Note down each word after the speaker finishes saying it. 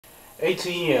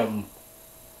ATM,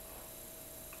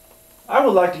 I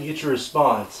would like to get your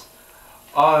response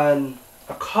on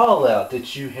a call out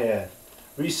that you had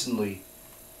recently.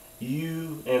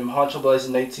 You and Poncho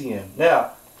Blazin Atm.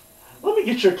 Now, let me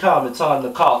get your comments on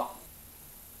the call.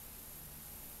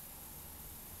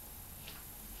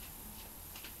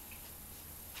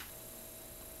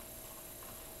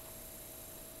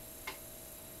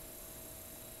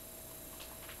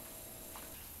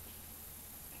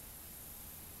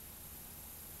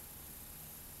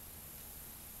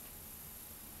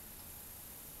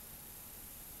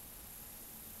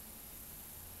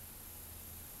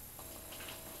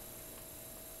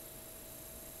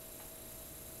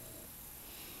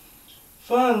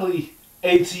 Finally,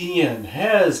 ATM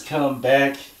has come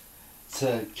back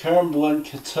to Cumberland,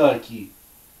 Kentucky.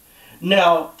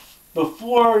 Now,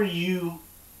 before you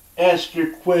ask your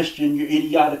question, your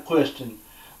idiotic question,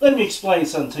 let me explain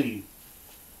something to you.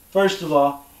 First of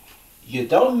all, you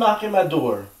don't knock at my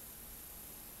door.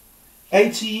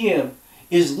 ATM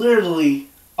is literally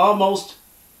almost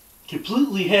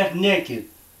completely half naked.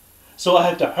 So I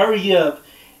have to hurry up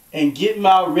and get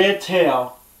my red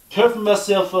towel, cover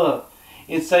myself up,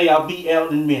 and say I'll be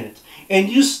out in a minute. And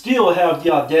you still have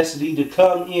the audacity to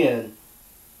come in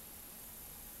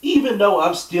even though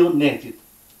I'm still naked.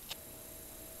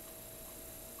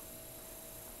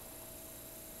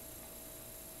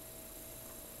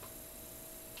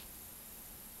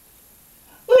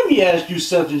 Let me ask you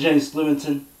something, James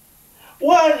Flemington.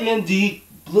 What in the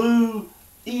blue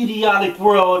idiotic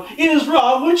world is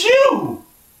wrong with you?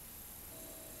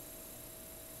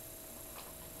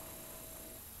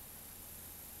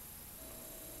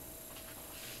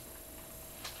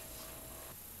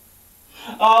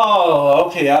 Oh,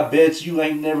 okay, I bet you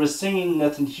ain't never seen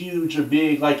nothing huge or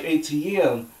big like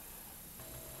ATM.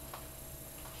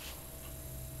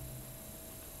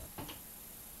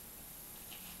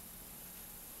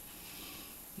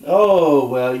 Oh,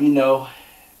 well, you know,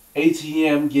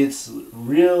 ATM gets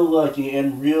real lucky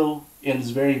and is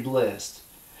very blessed.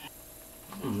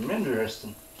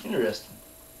 Interesting. Interesting.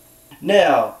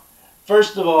 Now,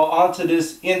 first of all, onto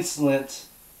this incident.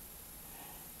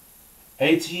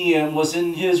 ATM was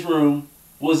in his room,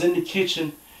 was in the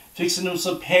kitchen, fixing him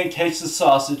some pancakes and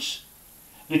sausage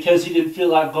because he didn't feel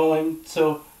like going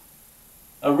to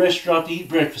a restaurant to eat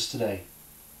breakfast today.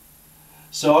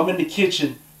 So I'm in the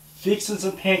kitchen fixing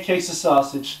some pancakes and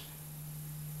sausage,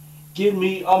 getting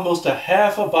me almost a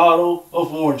half a bottle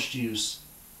of orange juice.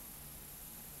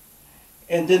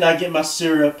 And then I get my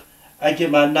syrup, I get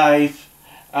my knife,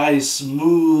 I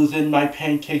smooth in my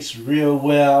pancakes real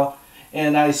well.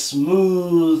 And I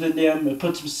smooth in them and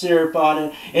put some syrup on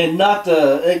it. And not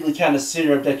the ugly kind of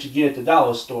syrup that you get at the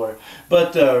dollar store,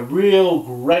 but the real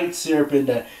great syrup in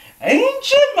the Ain't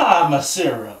Your Mama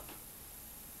syrup.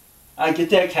 I get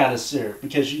that kind of syrup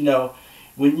because, you know,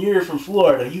 when you're from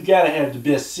Florida, you gotta have the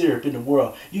best syrup in the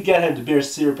world. You gotta have the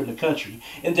best syrup in the country.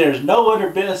 And there's no other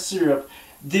best syrup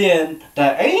than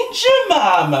the Ain't Your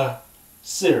Mama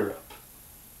syrup.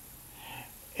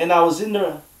 And I was in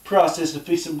the process of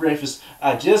fixing breakfast.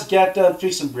 I just got done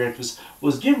fixing breakfast,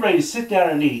 was getting ready to sit down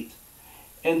and eat,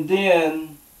 and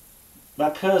then my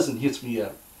cousin hits me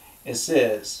up and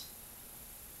says,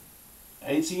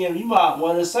 ATM, you might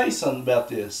want to say something about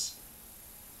this.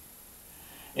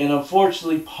 And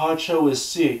unfortunately, Poncho is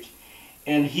sick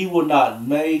and he will not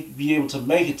be able to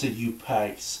make it to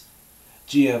UPIKE's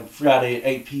gym Friday at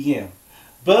 8 p.m.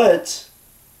 But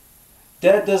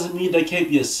that doesn't mean they can't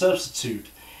be a substitute.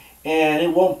 And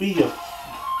it won't be a...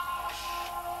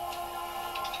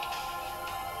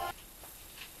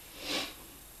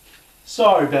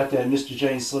 Sorry about that, Mr.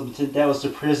 James Flemington. That was the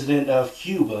president of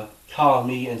Cuba calling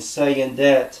me and saying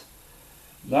that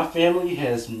my family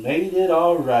has made it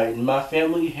all right and my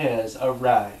family has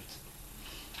arrived.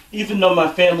 Even though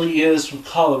my family is from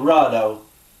Colorado,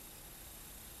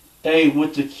 they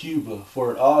went to Cuba for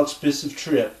an all-expensive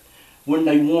trip when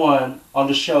they won on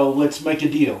the show Let's Make a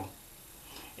Deal.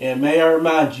 And may I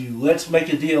remind you, Let's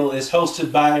Make a Deal is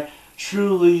hosted by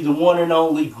truly the one and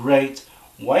only great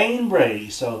Wayne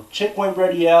Brady. So check Wayne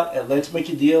Brady out at Let's Make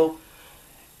a Deal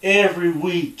every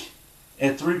week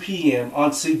at 3 p.m.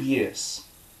 on CBS.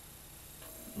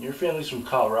 Your family's from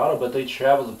Colorado, but they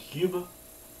travel to Cuba?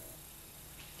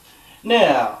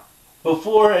 Now,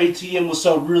 before ATM was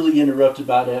so really interrupted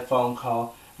by that phone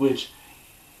call, which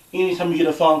anytime you get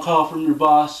a phone call from your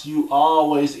boss, you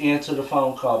always answer the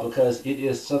phone call because it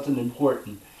is something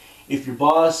important. If your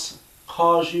boss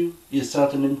calls you, it's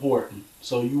something important.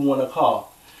 So you want to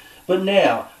call. But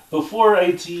now, before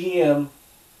ATM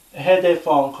had that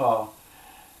phone call,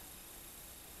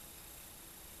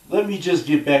 let me just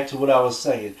get back to what I was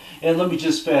saying. And let me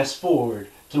just fast forward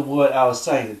to what I was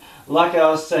saying. Like I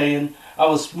was saying, I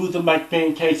was smoothing my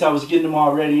pancakes. I was getting them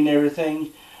all ready and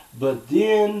everything. But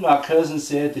then my cousin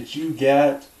said that you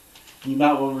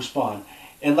might want to respond.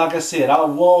 And like I said,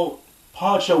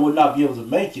 Poncho would not be able to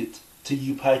make it to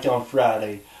UPIKE on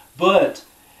Friday. But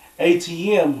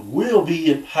ATM will be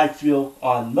in Pikeville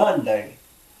on Monday.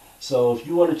 So if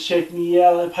you want to check me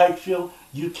out at Pikeville,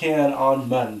 you can on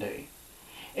Monday.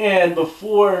 And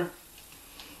before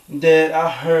that, I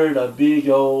heard a big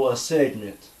old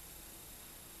segment.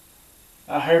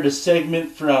 I heard a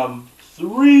segment from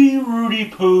 3 Rudy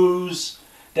Poos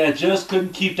that just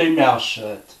couldn't keep their mouth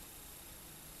shut.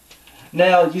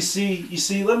 Now, you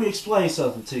see, let me explain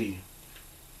something to you.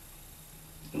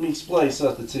 Let me explain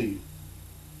something to you.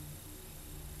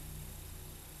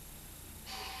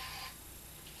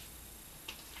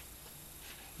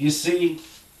 You see,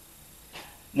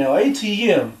 now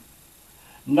ATM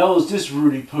knows this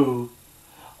Rudy Poo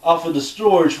off of the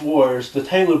Storage Wars, the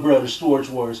Taylor Brothers Storage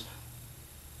Wars,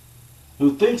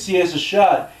 who thinks he has a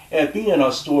shot at being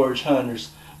on Storage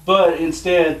Hunters, but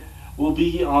instead will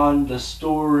be on the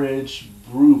Storage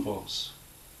Bruvos.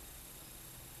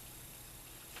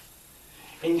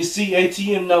 And you see,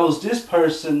 ATM knows this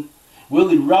person,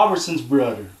 Willie Robertson's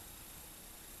brother,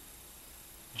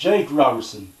 Jake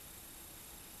Robertson.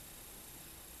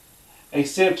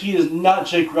 Except he is not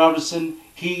Jake Robertson,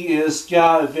 he is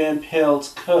Scott Van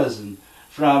Pelt's cousin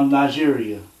from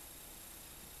Nigeria.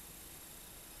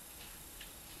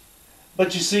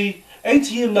 But you see,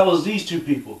 ATM knows these two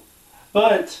people.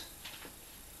 But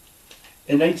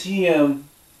in ATM,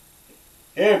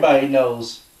 everybody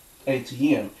knows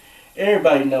ATM.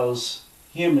 Everybody knows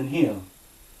him and him.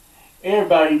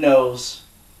 Everybody knows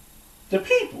the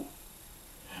people.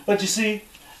 But you see,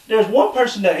 there's one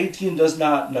person that ATM does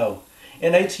not know.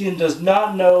 And ATM does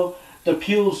not know the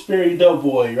Pillsbury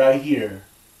Doughboy right here.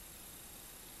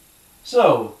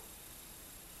 So,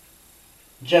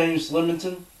 James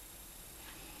Leamington,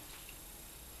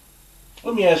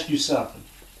 let me ask you something.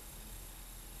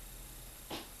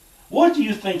 What do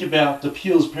you think about the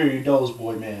Pillsbury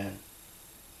Doughboy man?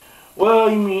 Well,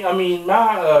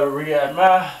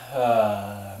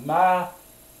 my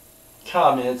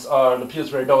comments are the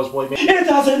Pillsbury Doughboy man. It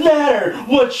doesn't matter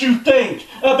what you think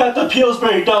about the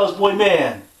Pillsbury Doughboy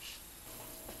man.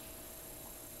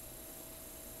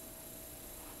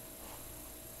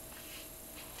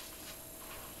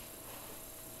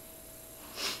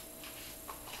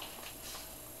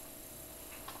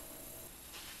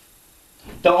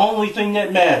 The only thing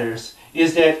that matters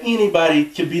is that anybody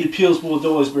can be the Pillsbury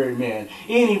Doughboy man.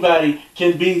 Anybody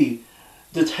can be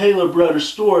the Taylor Brothers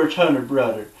Storage Hunter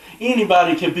brother.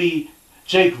 Anybody can be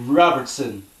Jake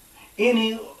Robertson.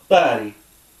 Anybody.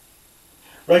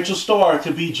 Rachel Starr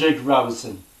could be Jake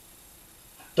Robertson.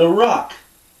 The Rock,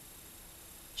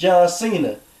 John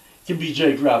Cena, can be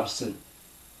Jake Robertson.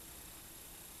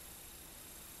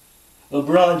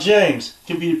 LeBron James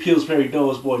can be the Pillsbury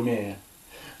Doughboy man.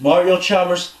 Mario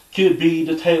Chalmers could be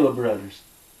the Taylor Brothers.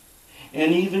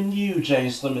 And even you,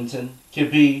 James Leamington,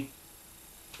 could be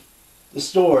the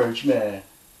Storage man.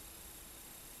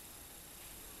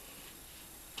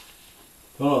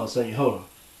 Hold on a second, hold on.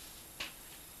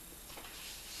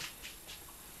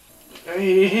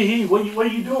 Hey, what are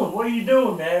you doing? What are you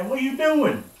doing, man? What are you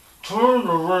doing? Turn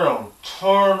around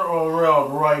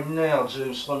right now,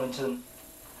 James Leamington.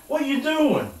 What are you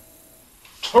doing?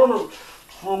 Turn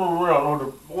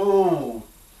around, oh,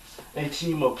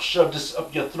 ATM will shove this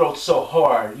up your throat so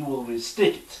hard you will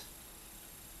stick it.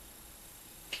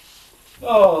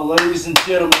 Oh, ladies and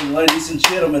gentlemen,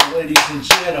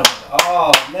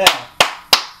 oh, now.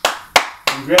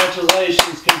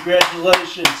 Congratulations.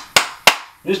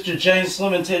 Mr. James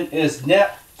Leamington is now.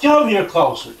 Come here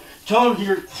closer.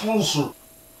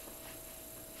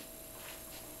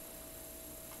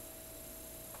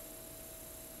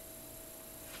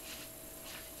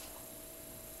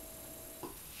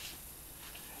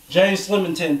 James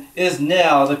Leamington is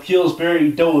now the Pillsbury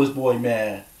Doughboy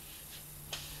man.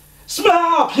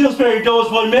 Smile, Pillsbury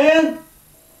Doughboy man!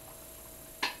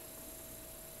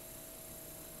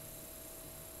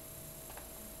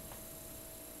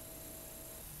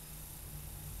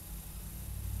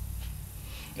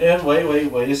 And wait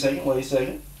a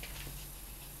second.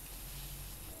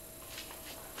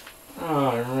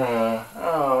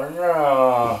 Oh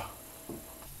no.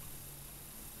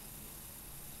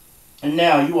 And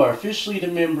now you are officially the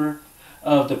member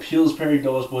of the Pillsbury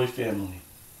Doughboy family.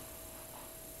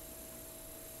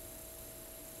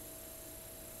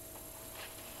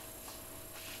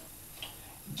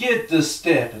 Get the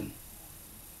stepping.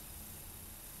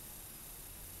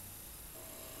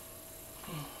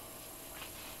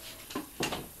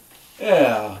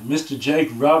 Yeah, Mr. Jake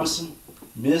Robinson,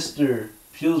 Mr.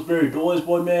 Pillsbury Doyle's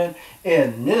boy man,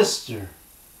 and Mr.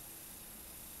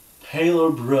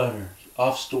 Taylor Brother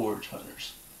of Storage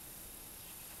Hunters.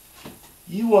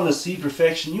 You want to see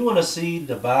perfection, you want to see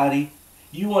the body,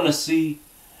 you want to see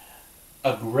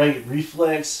a great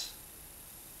reflex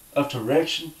of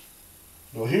direction.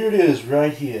 Well, here it is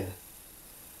right here.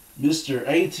 Mr.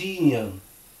 ATM.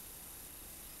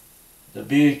 The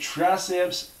big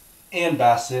triceps and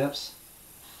biceps.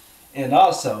 And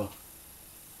also,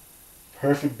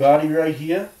 perfect body right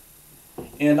here.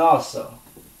 And also,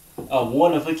 a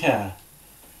one of a kind.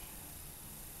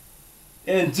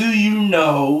 And do you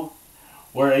know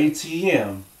where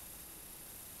ATM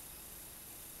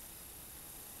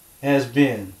has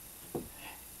been?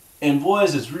 And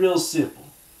boys, it's real simple.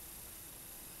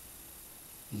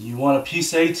 You want a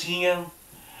piece of ATM?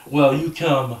 Well, you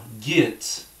come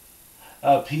get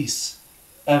a piece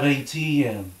of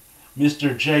ATM.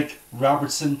 Mr. Jake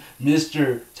Robertson,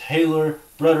 Mr. Taylor,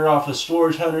 Brother off of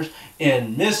Storage Hunters,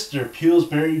 and Mr.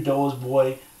 Pillsbury Doyle's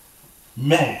boy,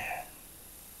 man.